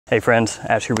Hey friends,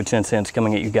 Ash here with Gents,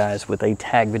 coming at you guys with a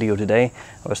tag video today.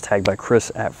 I was tagged by Chris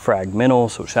at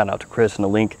Fragmental, so shout out to Chris and a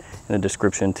link in the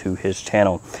description to his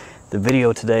channel. The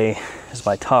video today is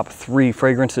my top 3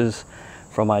 fragrances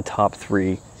from my top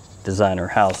 3 designer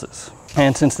houses.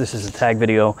 And since this is a tag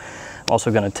video, I'm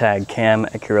also going to tag Cam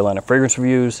at Carolina Fragrance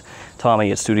Reviews,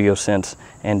 Tommy at Studio Scents,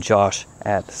 and Josh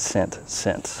at Scent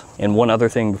Sense. And one other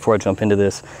thing before I jump into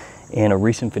this, in a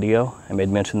recent video, I made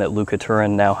mention that Luca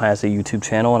Turin now has a YouTube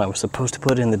channel, and I was supposed to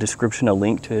put in the description a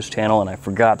link to his channel, and I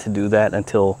forgot to do that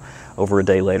until over a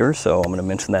day later, so I'm going to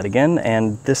mention that again,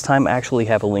 and this time actually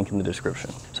have a link in the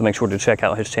description. So make sure to check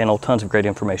out his channel. Tons of great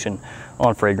information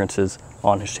on fragrances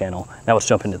on his channel. Now let's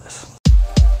jump into this.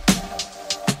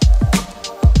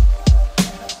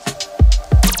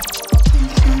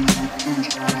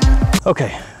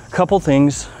 Okay, a couple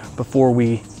things before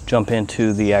we jump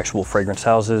into the actual fragrance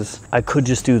houses. I could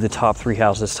just do the top 3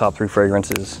 houses, top 3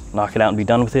 fragrances, knock it out and be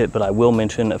done with it, but I will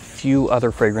mention a few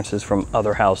other fragrances from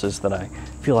other houses that I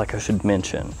feel like I should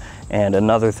mention. And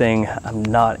another thing, I'm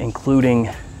not including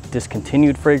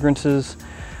discontinued fragrances,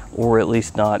 or at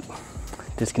least not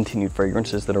discontinued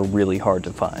fragrances that are really hard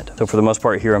to find. So for the most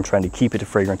part here, I'm trying to keep it to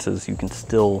fragrances you can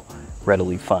still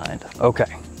readily find.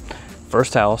 Okay,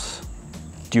 first house,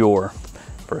 Dior.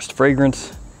 First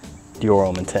fragrance, Dior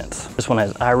Homme Intense. This one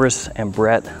has iris,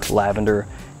 ambrette, lavender,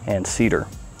 and cedar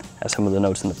as some of the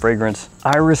notes in the fragrance.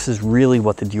 Iris is really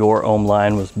what the Dior Homme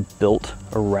line was built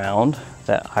around,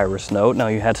 that iris note. Now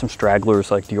you had some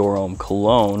stragglers like Dior Homme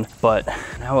Cologne, but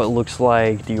now it looks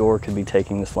like Dior could be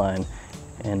taking this line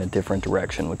in a different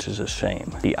direction, which is a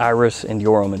shame. The iris in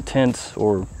Dior Homme Intense,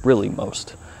 or really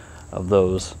most of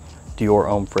those Dior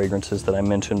Homme fragrances that I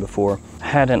mentioned before,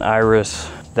 had an iris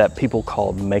that people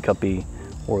called makeup-y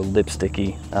or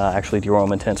lipsticky. Actually, Dior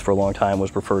Homme Intense for a long time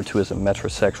was referred to as a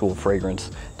metrosexual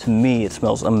fragrance. To me, it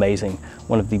smells amazing.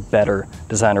 One of the better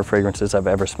designer fragrances I've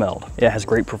ever smelled. It has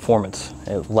great performance.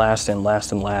 It lasts and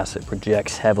lasts and lasts. It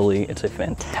projects heavily. It's a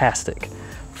fantastic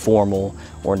formal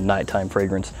or nighttime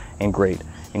fragrance, and great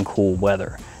in cool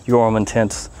weather. Dior Homme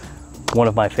Intense, one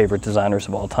of my favorite designers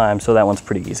of all time, so that one's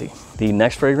pretty easy. The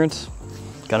next fragrance,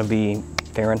 gonna be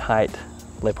Fahrenheit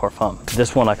Le Parfum.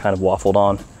 This one I kind of waffled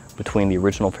on between the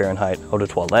original Fahrenheit Eau de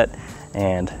Toilette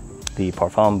and the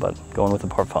Parfum, but going with the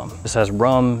Parfum. This has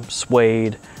rum,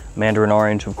 suede, mandarin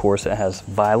orange, of course. It has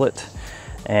violet,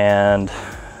 and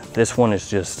this one is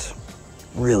just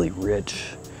really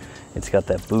rich. It's got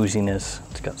that booziness,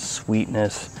 it's got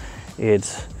sweetness.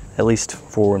 It's, at least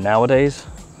for nowadays,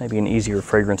 maybe an easier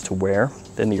fragrance to wear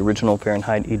than the original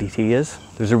Fahrenheit EDT is.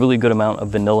 There's a really good amount of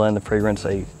vanilla in the fragrance,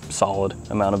 a solid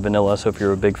amount of vanilla, so if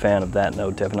you're a big fan of that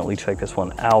note, definitely check this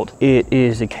one out. It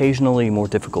is occasionally more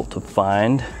difficult to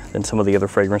find than some of the other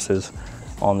fragrances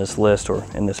on this list or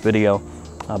in this video,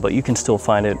 but you can still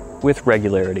find it with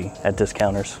regularity at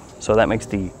discounters. So that makes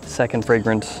the second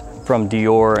fragrance from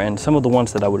Dior, and some of the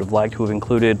ones that I would have liked to have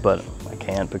included, but I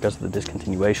can't because of the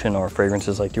discontinuation, are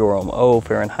fragrances like Dior Homme Eau,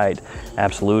 Fahrenheit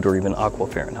Absolute, or even Aqua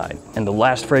Fahrenheit. And the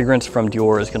last fragrance from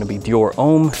Dior is going to be Dior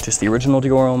Homme, just the original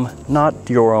Dior Homme, not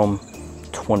Dior Homme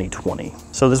 2020.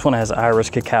 So this one has iris,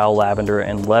 cacao, lavender,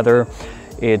 and leather.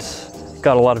 It's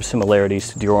got a lot of similarities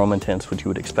to Dior Homme Intense, which you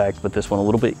would expect, but this one a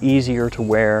little bit easier to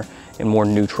wear in more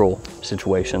neutral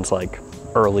situations like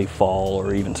early fall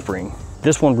or even spring.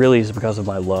 This one really is because of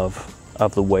my love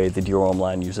of the way the Dior Homme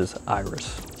line uses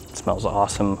iris. It smells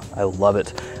awesome. I love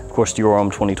it. Of course, Dior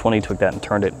Homme 2020 took that and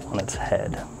turned it on its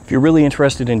head. If you're really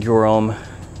interested in Dior Homme,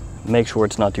 make sure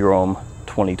it's not Dior Homme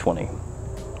 2020,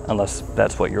 unless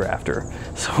that's what you're after.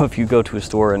 So if you go to a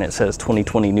store and it says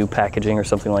 2020 new packaging or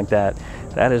something like that,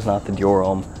 that is not the Dior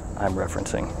Homme I'm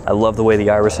referencing. I love the way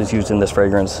the iris is used in this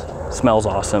fragrance. It smells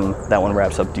awesome. That one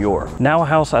wraps up Dior. Now a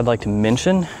house I'd like to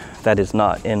mention that is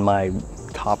not in my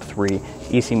top 3,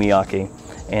 Issey Miyake,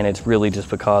 and it's really just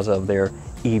because of their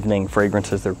evening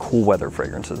fragrances, their cool weather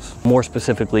fragrances. More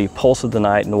specifically, Pulse of the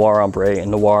Night, Noir Ambre, and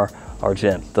Noir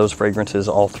Argent. Those fragrances,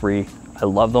 all 3, I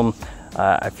love them.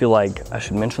 I feel like I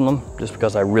should mention them just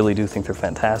because I really do think they're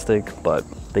fantastic, but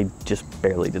they just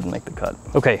barely didn't make the cut.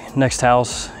 Okay, next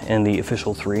house in the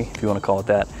official 3, if you want to call it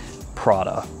that,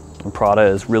 Prada. And Prada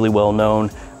is really well known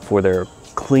for their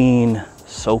clean,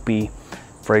 soapy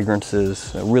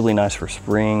fragrances, really nice for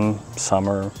spring,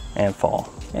 summer, and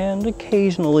fall, and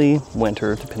occasionally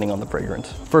winter, depending on the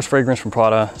fragrance. First fragrance from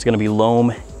Prada is going to be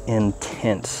L'Homme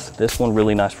Intense. This one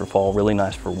really nice for fall, really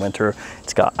nice for winter.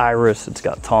 It's got iris, it's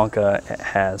got tonka, it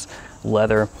has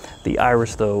leather. The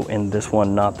iris though in this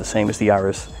one, not the same as the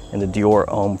iris in the Dior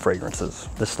Homme fragrances.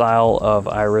 The style of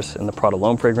iris in the Prada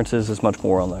L'Homme fragrances is much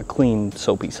more on the clean,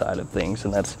 soapy side of things,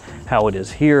 and that's how it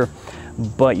is here.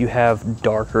 but you have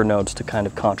darker notes to kind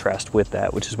of contrast with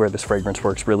that, which is where this fragrance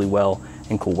works really well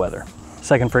in cool weather.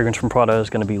 Second fragrance from Prada is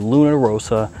going to be Luna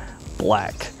Rossa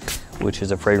Black, which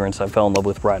is a fragrance I fell in love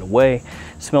with right away.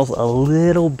 It smells a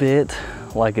little bit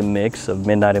like a mix of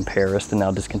Midnight in Paris, the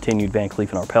now discontinued Van Cleef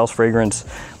 & Arpels fragrance,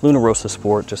 Luna Rossa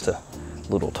Sport, just a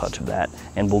little touch of that,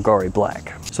 and Bulgari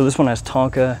Black. So this one has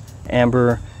tonka,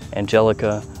 amber,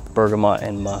 angelica, bergamot,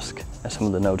 and musk as some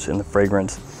of the notes in the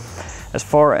fragrance. As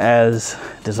far as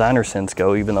designer scents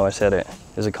go, even though I said it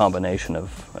is a combination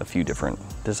of a few different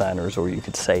designers, or you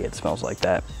could say it smells like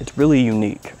that, it's really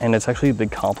unique, and it's actually a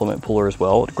big compliment puller as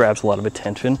well. It grabs a lot of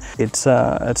attention. It's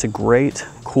a great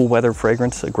cool weather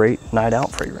fragrance, a great night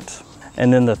out fragrance.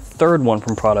 And then the third one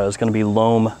from Prada is going to be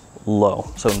L'Homme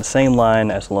Low. So in the same line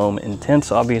as L'Homme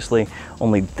Intense, obviously,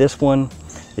 only this one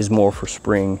is more for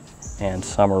spring and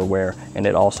summer wear, and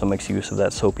it also makes use of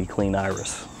that soapy clean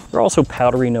iris. There are also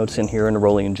powdery notes in here in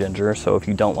neroli and ginger, so if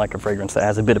you don't like a fragrance that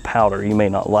has a bit of powder, you may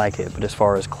not like it. But as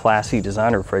far as classy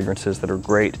designer fragrances that are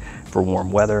great for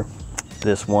warm weather,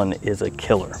 this one is a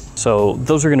killer. So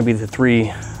those are going to be the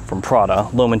three from Prada: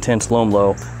 L'Homme Intense, L'Homme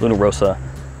Low, Luna Rossa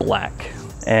Black.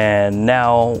 And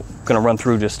now I'm going to run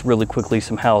through just really quickly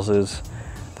some houses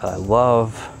that I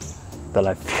love, that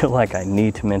I feel like I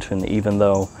need to mention, even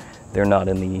though they're not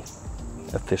in the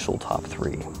official top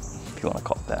three, if you want to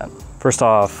call it that. First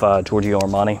off, Giorgio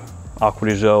Armani. Acqua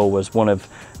di Gio was one of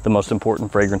the most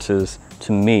important fragrances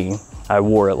to me. I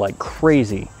wore it like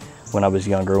crazy when I was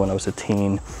younger, when I was a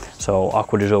teen. So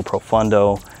Acqua di Gio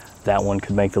Profondo, that one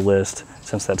could make the list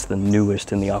since that's the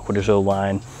newest in the Acqua di Gio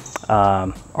line.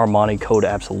 Armani Code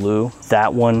Absolute,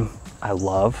 that one I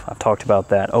love. I've talked about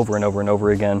that over and over and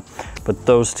over again, but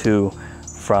those two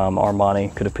from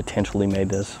Armani could have potentially made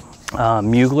this.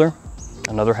 Mugler,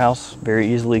 another house,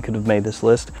 very easily could have made this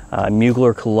list.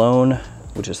 Mugler Cologne,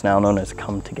 which is now known as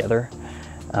Come Together.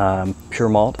 Pure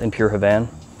Malt and Pure Havane.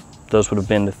 Those would have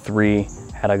been the three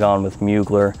had I gone with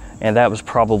Mugler. And that was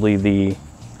probably the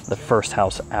first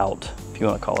house out, if you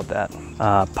want to call it that.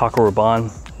 Paco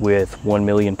Rabanne with 1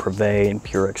 Million Privé and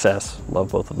Pure Excess.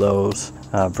 Love both of those.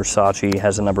 Versace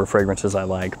has a number of fragrances I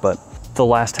like, but the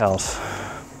last house,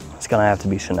 it's gonna have to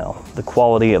be Chanel. The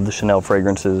quality of the Chanel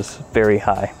fragrances, very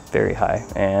high,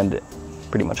 and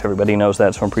pretty much everybody knows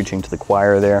that, so I'm preaching to the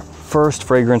choir there. First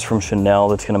fragrance from Chanel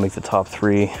that's gonna make the top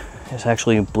three is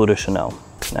actually Bleu de Chanel.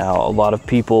 Now, a lot of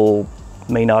people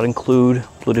may not include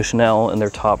Bleu de Chanel in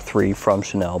their top three from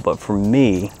Chanel, but for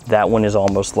me, that one is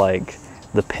almost like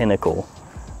the pinnacle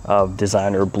of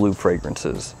designer blue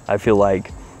fragrances. I feel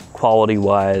like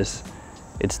quality-wise,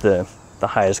 it's the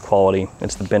highest quality,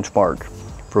 it's the benchmark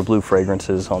for blue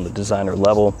fragrances on the designer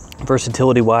level.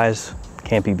 Versatility-wise,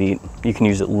 can't be beat. You can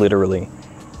use it literally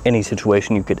any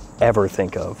situation you could ever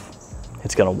think of.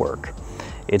 It's gonna work.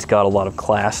 It's got a lot of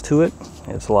class to it.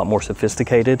 It's a lot more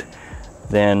sophisticated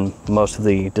than most of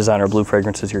the designer blue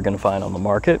fragrances you're gonna find on the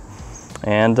market.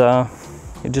 And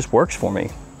it just works for me.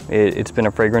 It's been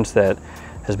a fragrance that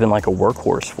has been like a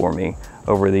workhorse for me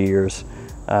over the years.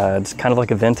 It's kind of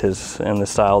like a Ventus in the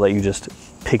style that you just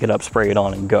pick it up, spray it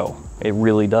on, and go. It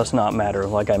really does not matter,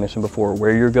 like I mentioned before,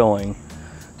 where you're going,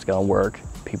 it's gonna work.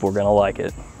 People are gonna like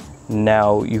it.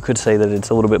 Now, you could say that it's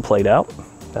a little bit played out,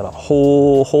 that a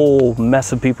whole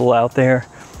mess of people out there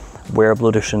wear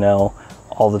Bleu de Chanel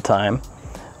all the time,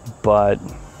 but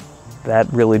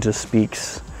that really just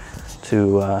speaks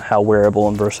to how wearable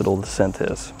and versatile the scent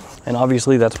is. And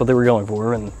obviously that's what they were going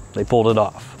for, and they pulled it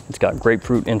off. It's got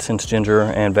grapefruit, incense, ginger,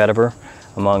 and vetiver,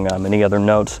 among many other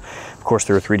notes. Of course,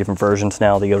 there are three different versions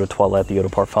now: the Eau de Toilette, the Eau de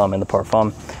Parfum, and the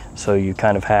Parfum. So you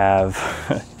kind of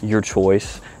have your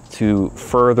choice to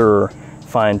further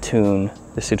fine-tune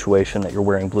the situation that you're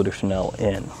wearing Bleu de Chanel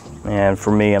in. And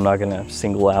for me, I'm not gonna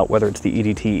single out whether it's the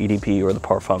EDT, EDP, or the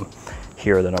Parfum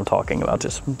here that I'm talking about,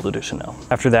 just Bleu de Chanel.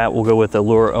 After that, we'll go with the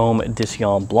Allure Homme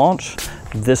Edition Blanche.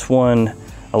 This one,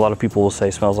 a lot of people will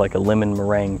say smells like a lemon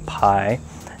meringue pie,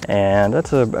 and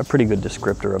that's a pretty good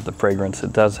descriptor of the fragrance.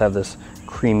 It does have this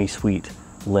creamy sweet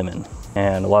lemon,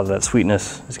 and a lot of that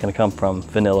sweetness is going to come from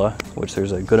vanilla, which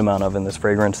there's a good amount of in this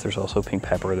fragrance. There's also pink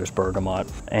pepper, there's bergamot,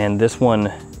 and this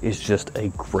one is just a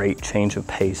great change of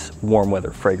pace warm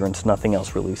weather fragrance. Nothing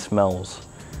else really smells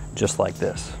just like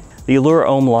this. The Allure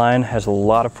Homme line has a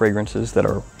lot of fragrances that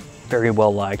are very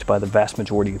well liked by the vast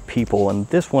majority of people, and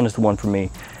this one is the one for me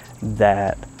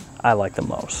that I like the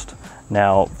most.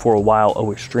 Now, for a while,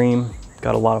 Eau Extreme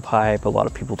got a lot of hype, a lot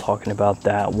of people talking about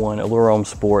that one. Allure Homme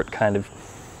Sport kind of,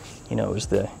 you know, is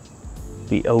the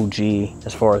OG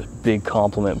as far as big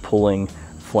compliment pulling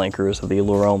flankers of the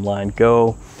Allure Homme line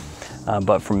go.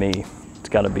 But for me, it's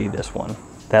gotta be this one.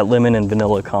 That lemon and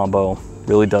vanilla combo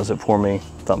really does it for me.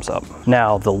 Thumbs up.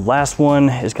 Now, the last one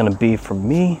is gonna be for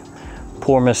me,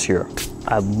 Pour Monsieur.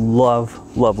 I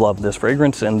love, love, love this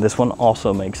fragrance, and this one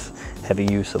also makes heavy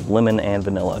use of lemon and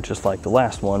vanilla, just like the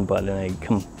last one, but in a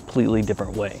completely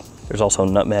different way. There's also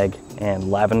nutmeg and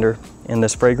lavender in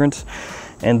this fragrance,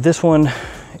 and this one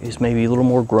is maybe a little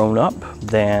more grown up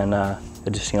than the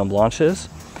Decant Blanche is.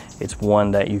 It's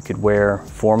one that you could wear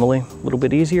formally a little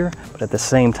bit easier, but at the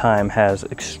same time has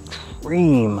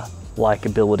extreme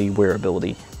likability,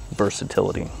 wearability,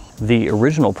 versatility. The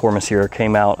original Pour Monsieur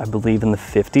came out, I believe, in the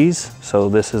 50s. So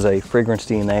this is a fragrance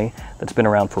DNA that's been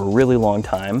around for a really long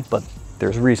time, but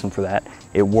there's a reason for that.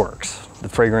 It works. The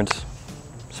fragrance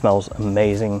smells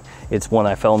amazing. It's one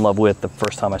I fell in love with the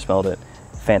first time I smelled it.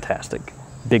 Fantastic.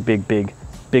 Big, big, big,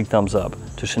 big thumbs up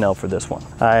to Chanel for this one.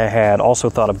 I had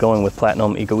also thought of going with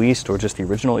Platinum Egoiste or just the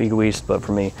original Egoiste, but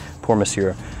for me, Pour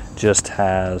Monsieur just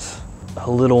has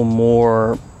a little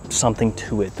more something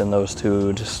to it than those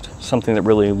two, just something that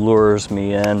really lures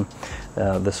me in.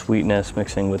 The sweetness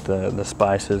mixing with the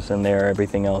spices in there,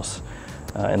 everything else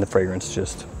in the fragrance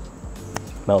just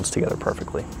melds together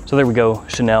perfectly. So there we go,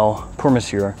 Chanel, Pour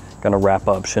Monsieur. Gonna wrap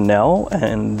up Chanel,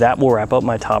 and that will wrap up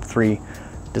my top 3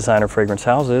 designer fragrance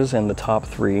houses and the top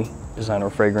 3 designer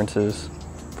fragrances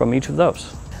from each of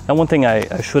those. Now, one thing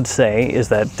I should say is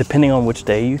that depending on which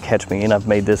day you catch me, and I've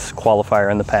made this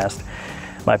qualifier in the past,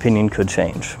 my opinion could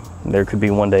change. There could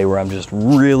be one day where I'm just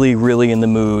really, really in the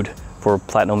mood for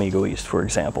Platinum Egoiste, for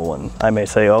example, and I may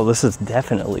say, oh, this is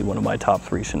definitely one of my top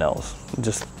 3 Chanels. It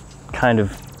just kind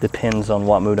of depends on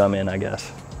what mood I'm in, I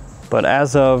guess. But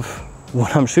as of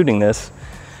when I'm shooting this,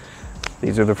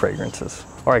 these are the fragrances.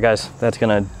 All right, guys, that's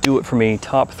gonna do it for me.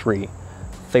 Top 3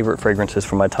 favorite fragrances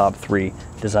from my top 3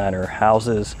 designer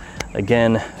houses.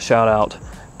 Again, shout out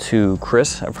to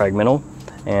Chris at Fragmental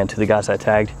and to the guys I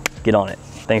tagged. Get on it.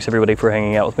 Thanks everybody for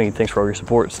hanging out with me. Thanks for all your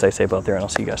support. Stay safe out there, and I'll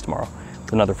see you guys tomorrow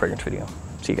with another fragrance video.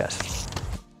 See you guys.